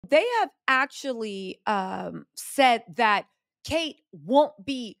they have actually said that Kate won't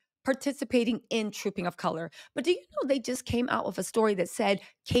be participating in Trooping of Color. But do you know they just came out with a story that said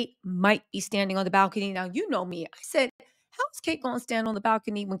Kate might be standing on the balcony? Now, you know me. I said, how's Kate going to stand on the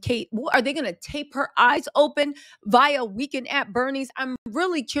balcony when are they going to tape her eyes open via Weekend at Bernie's? I'm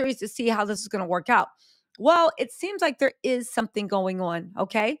really curious to see how this is going to work out. Well, it seems like there is something going on,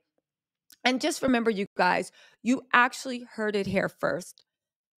 okay? And just remember, you guys, you actually heard it here first.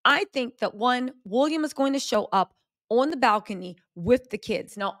 I think that one, William is going to show up on the balcony with the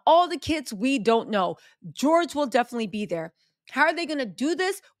kids. Now, all the kids we don't know. George will definitely be there. How are they going to do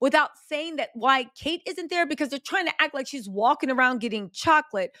this without saying that why Kate isn't there? Because they're trying to act like she's walking around getting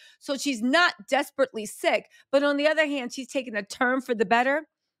chocolate. So she's not desperately sick. But on the other hand, she's taking a turn for the better.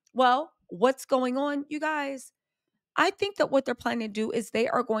 Well, what's going on, you guys? I think that what they're planning to do is they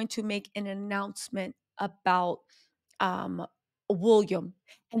are going to make an announcement about um, William.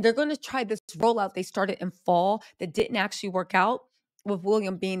 And they're going to try this rollout they started in fall that didn't actually work out with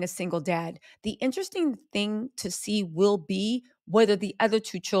William being a single dad. The interesting thing to see will be whether the other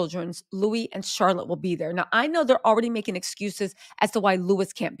two children's, Louis and Charlotte, will be there. Now, I know they're already making excuses as to why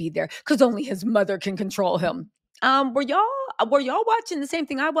Louis can't be there because only his mother can control him. Were y'all watching the same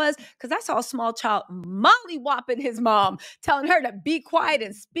thing I was? Because I saw a small child molly whopping his mom, telling her to be quiet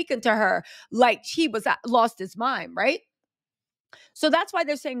and speaking to her like he was lost his mind, right? So that's why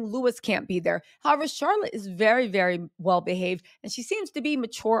they're saying Lewis can't be there. However, Charlotte is very, very well behaved, and she seems to be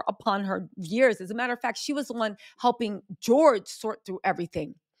mature upon her years. As a matter of fact, she was the one helping George sort through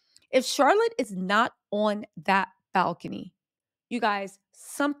everything. If Charlotte is not on that balcony, you guys,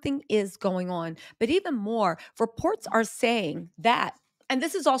 something is going on. But even more, reports are saying that, and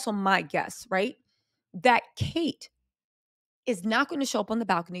this is also my guess, right? That Kate is not going to show up on the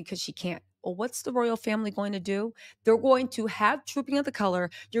balcony because she can't. Well, what's the royal family going to do? They're going to have Trooping of the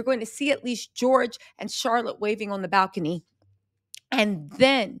Color. You're going to see at least George and Charlotte waving on the balcony. And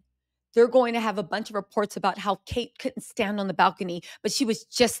then they're going to have a bunch of reports about how Kate couldn't stand on the balcony, but she was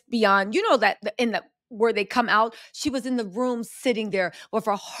just beyond, that in the where they come out, she was in the room sitting there with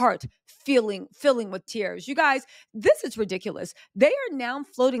her heart filling with tears. You guys, this is ridiculous. They are now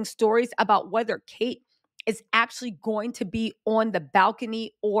floating stories about whether Kate is actually going to be on the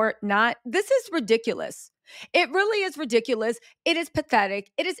balcony or not. This is ridiculous. It really is ridiculous. It is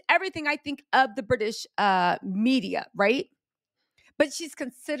pathetic. It is everything I think of the British media, right? But she's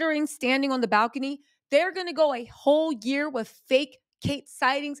considering standing on the balcony. They're going to go a whole year with fake Kate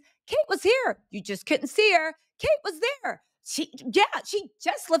sightings. Kate was here. You just couldn't see her. Kate was there. She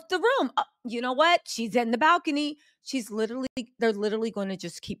just left the room. You know what? She's in the balcony. They're literally going to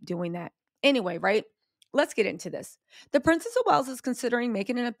just keep doing that. Anyway, right? Let's get into this. The Princess of Wales is considering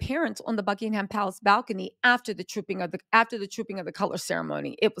making an appearance on the Buckingham Palace balcony after the trooping of the color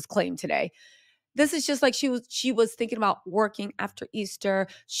ceremony. It was claimed today. This is just like she was thinking about working after Easter.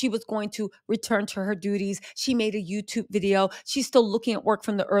 She was going to return to her duties. She made a YouTube video. She's still looking at work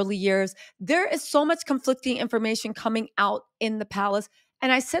from the early years. There is so much conflicting information coming out in the palace.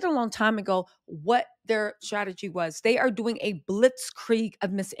 And I said a long time ago what their strategy was. They are doing a blitzkrieg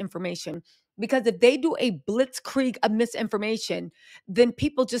of misinformation. Because if they do a blitzkrieg of misinformation, then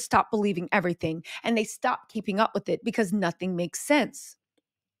people just stop believing everything and they stop keeping up with it because nothing makes sense.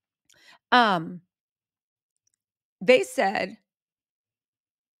 They said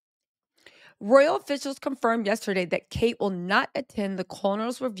royal officials confirmed yesterday that Kate will not attend the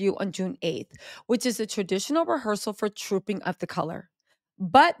coroner's review on June 8th, which is a traditional rehearsal for Trooping of the Color.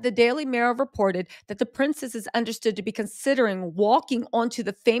 But the Daily Mirror reported that the princess is understood to be considering walking onto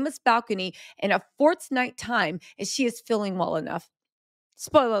the famous balcony in a fortnight time if she is feeling well enough.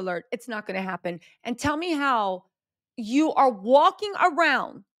 Spoiler alert, it's not going to happen. And tell me how you are walking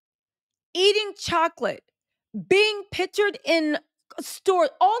around eating chocolate, being pictured in stores,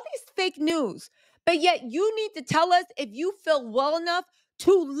 all these fake news. But yet you need to tell us if you feel well enough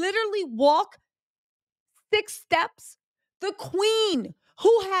to literally walk 6 steps. The queen,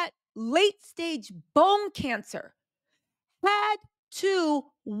 who had late stage bone cancer, had to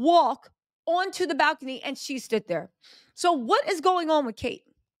walk onto the balcony and she stood there. So what is going on with Kate?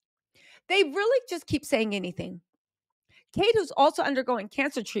 They really just keep saying anything. Kate, who's also undergoing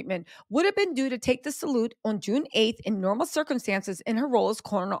cancer treatment, would have been due to take the salute on June 8th in normal circumstances in her role as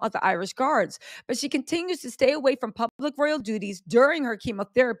coroner of the Irish Guards. But she continues to stay away from public royal duties during her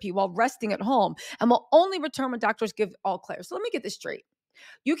chemotherapy while resting at home and will only return when doctors give all clear. So let me get this straight.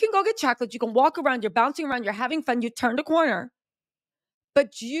 You can go get chocolate. You can walk around. You're bouncing around. You're having fun. You turn the corner.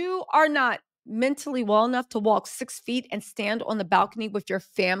 But you are not mentally well enough to walk 6 feet and stand on the balcony with your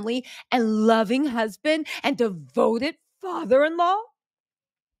family and loving husband and devoted father-in-law?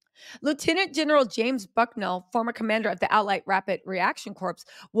 Lieutenant General James Bucknell, former commander of the Allied Rapid Reaction Corps,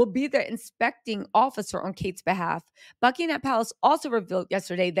 will be the inspecting officer on Kate's behalf. Buckingham Palace also revealed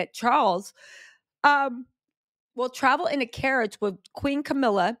yesterday that Charles will travel in a carriage with Queen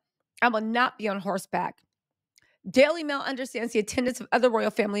Camilla and will not be on horseback. Daily Mail understands the attendance of other royal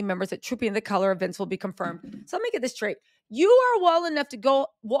family members at Trooping the Color events will be confirmed. So let me get this straight. You are well enough to go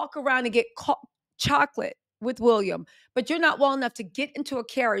walk around and get chocolate with William, but you're not well enough to get into a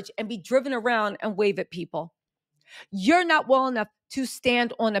carriage and be driven around and wave at people. You're not well enough to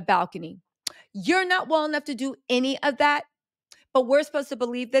stand on a balcony. You're not well enough to do any of that. But we're supposed to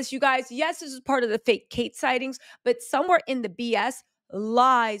believe this, you guys. Yes, this is part of the fake Kate sightings, but somewhere in the BS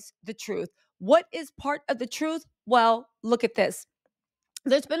lies the truth. What is part of the truth? Well, look at this.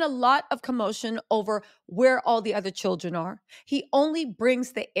 There's been a lot of commotion over where all the other children are. He only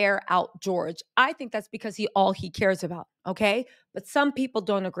brings the air out, George. I think that's because all he cares about, okay? But some people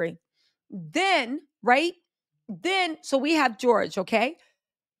don't agree. Then, right? Then, so we have George, okay?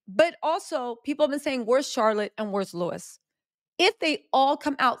 But also, people have been saying, where's Charlotte and where's Louis? If they all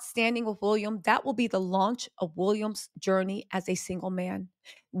come out standing with William, that will be the launch of William's journey as a single man.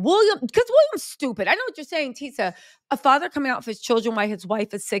 William, because William's stupid. I know what you're saying, Tisa. A father coming out for his children while his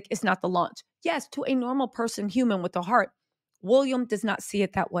wife is sick is not the launch. Yes, to a normal person, human with a heart. William does not see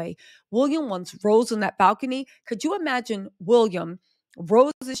it that way. William wants Rose on that balcony. Could you imagine William,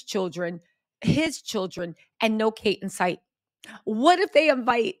 Rose's children, his children, and no Kate in sight? What if they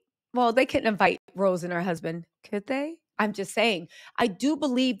invite, well, they couldn't invite Rose and her husband, could they? I'm just saying, I do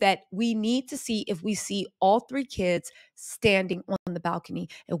believe that we need to see if we see all three kids standing on the balcony.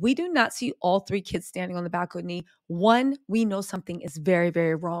 If we do not see all three kids standing on the balcony, one, we know something is very,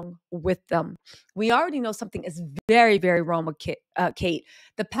 very wrong with them. We already know something is very, very wrong with Kate.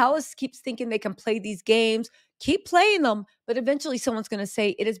 The palace keeps thinking they can play these games. Keep playing them, but eventually someone's going to say,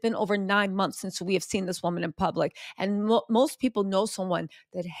 it has been over 9 months since we have seen this woman in public. And most people know someone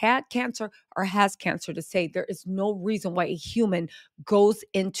that had cancer or has cancer to say there is no reason why a human goes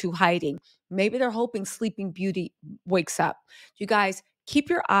into hiding. Maybe they're hoping Sleeping Beauty wakes up. You guys, keep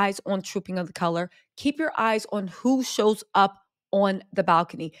your eyes on Trooping of the Color. Keep your eyes on who shows up on the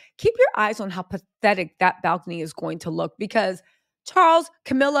balcony. Keep your eyes on how pathetic that balcony is going to look, because Charles,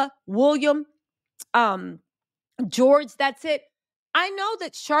 Camilla, William, George, that's it. I know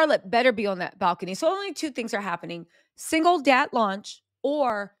that Charlotte better be on that balcony. So only two things are happening: single dad launch,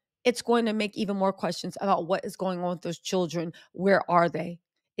 or it's going to make even more questions about what is going on with those children. Where are they?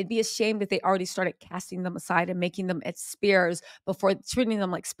 It'd be a shame if they already started casting them aside and making them as spares before, treating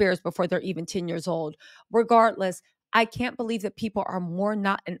them like spares before they're even 10 years old. Regardless, I can't believe that people are more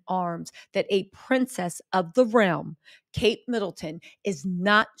not in arms that a princess of the realm, Kate Middleton, is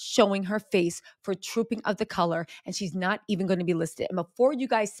not showing her face for Trooping of the Color, and she's not even going to be listed. And before you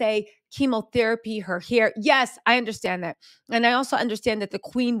guys say chemotherapy, her hair, yes, I understand that. And I also understand that the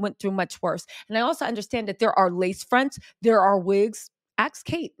queen went through much worse. And I also understand that there are lace fronts, there are wigs. Ask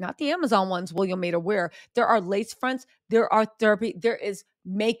Kate, not the Amazon ones William made her wear. There are lace fronts, there are therapy, there is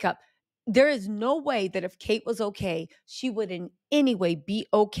makeup. There is no way that if Kate was okay, she would in any way be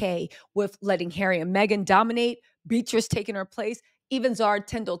okay with letting Harry and Meghan dominate, Beatrice taking her place, even Zara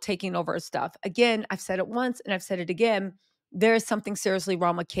Tyndall taking over her stuff. Again, I've said it once and I've said it again. There is something seriously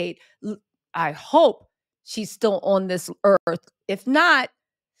wrong with Kate. I hope she's still on this earth. If not,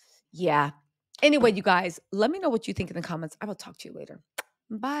 yeah. Anyway, you guys, let me know what you think in the comments. I will talk to you later.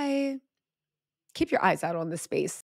 Bye. Keep your eyes out on this space.